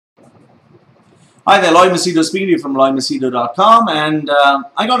Hi there, Loy Machedo speaking to you from loymachedo.com, and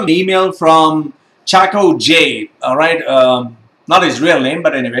I got an email from Chaco J. All right, not his real name,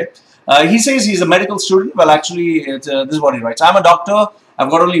 but anyway, he says he's a medical student. Well, actually, this is what he writes: I'm a doctor. I've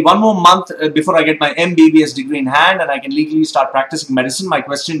got only one more month before I get my MBBS degree in hand, and I can legally start practicing medicine. My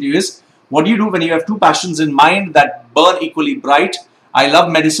question to you is: what do you do when you have two passions in mind that burn equally bright? I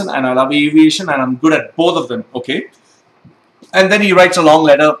love medicine and I love aviation, and I'm good at both of them. Okay, and then he writes a long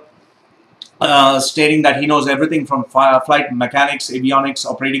letter. Stating that he knows everything from flight mechanics, avionics,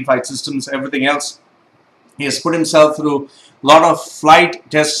 operating flight systems, everything else. He has put himself through a lot of flight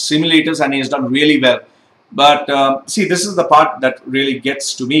test simulators and he has done really well. But see, this is the part that really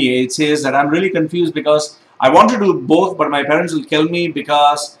gets to me. It says that I'm really confused because I want to do both, but my parents will kill me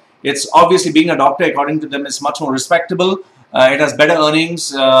because it's obviously being a doctor, according to them, is much more respectable. It has better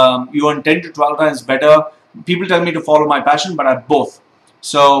earnings. You earn 10 to 12 times better. People tell me to follow my passion, but I have both.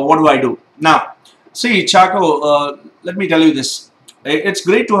 So what do I do? Now, see, Chaco, let me tell you this. It's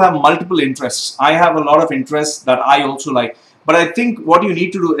great to have multiple interests. I have a lot of interests that I also like. But I think what you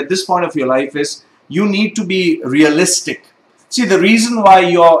need to do at this point of your life is you need to be realistic. See, the reason why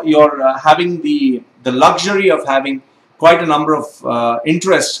you're having the luxury of having quite a number of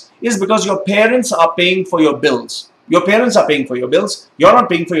interests is because your parents are paying for your bills. Your parents are paying for your bills. You're not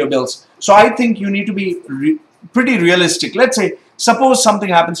paying for your bills. So I think you need to be pretty realistic. Let's say, suppose something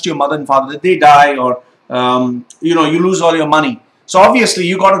happens to your mother and father, that they die, or you lose all your money. So obviously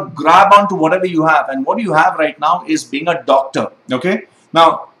you got to grab onto whatever you have, and what you have right now is being a doctor. Okay.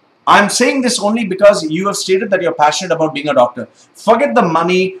 Now I'm saying this only because you have stated that you're passionate about being a doctor. Forget the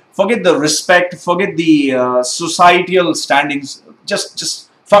money, forget the respect, forget the societal standings.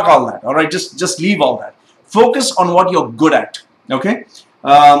 Just fuck all that. All right. Just leave all that. Focus on what you're good at. Okay.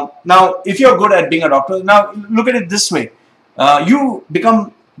 Now, if you're good at being a doctor, now look at it this way. You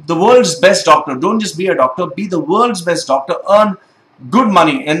become the world's best doctor. Don't just be a doctor, be the world's best doctor. Earn good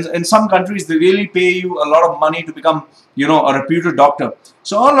money. In some countries, they really pay you a lot of money to become, a reputed doctor.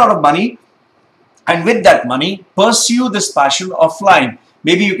 So earn a lot of money, and with that money, pursue this passion of flying.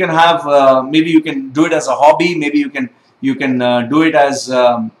 Maybe you can have, maybe you can do it as a hobby. Maybe you can do it as,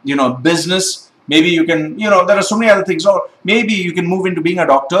 business. Maybe you can, there are so many other things. Or maybe you can move into being a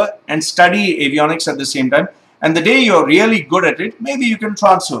doctor and study avionics at the same time. And the day you're really good at it, maybe you can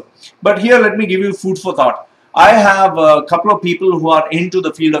transfer. But here, let me give you food for thought. I have a couple of people who are into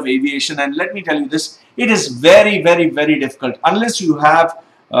the field of aviation, and let me tell you this, it is very, very, very difficult. Unless you have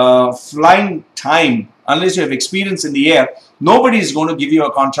flying time, unless you have experience in the air, nobody is going to give you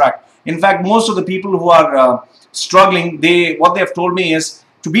a contract. In fact, most of the people who are struggling, what they have told me is,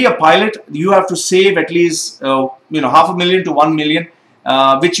 to be a pilot, you have to save at least, $500,000 to $1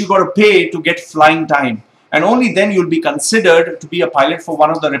 million, which you got to pay to get flying time. And only then you'll be considered to be a pilot for one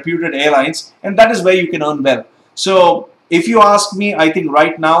of the reputed airlines, and that is where you can earn well. So if you ask me, I think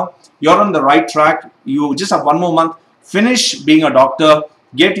right now you're on the right track. You just have one more month. Finish being a doctor,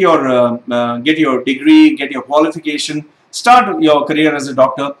 get your degree, get your qualification, start your career as a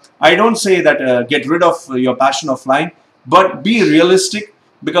doctor. I don't say that get rid of your passion of flying, but be realistic,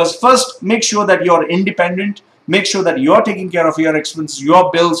 because first make sure that you're independent, make sure that you're taking care of your expenses,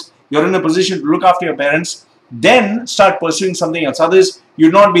 your bills, you're in a position to look after your parents, then start pursuing something else. Others,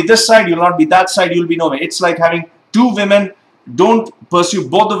 you'll not be this side, you'll not be that side, you'll be nowhere. It's like having two women. Don't pursue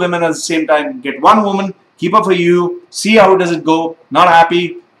both the women at the same time. Get one woman, keep her for you, see how does it go. Not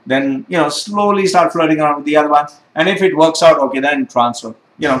happy, then slowly start flirting around with the other one. And if it works out, okay, then transfer.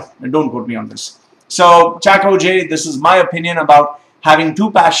 And don't quote me on this. So, Chaco J, this is my opinion about having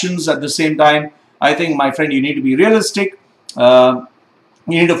two passions at the same time. I think, my friend, you need to be realistic.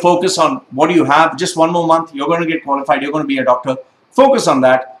 You need to focus on what you have. Just one more month, you're going to get qualified, you're going to be a doctor. Focus on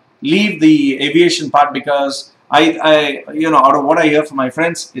that. Leave the aviation part, because out of what I hear from my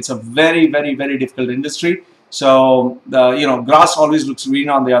friends, it's a very, very, very difficult industry. So grass always looks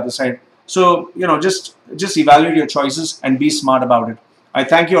greener on the other side. So just evaluate your choices and be smart about it. I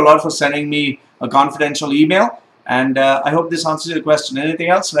thank you a lot for sending me a confidential email, and I hope this answers your question. Anything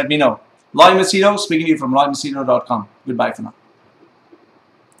else, let me know. Loy Machedo speaking to you from loymachedo.com. Goodbye for now.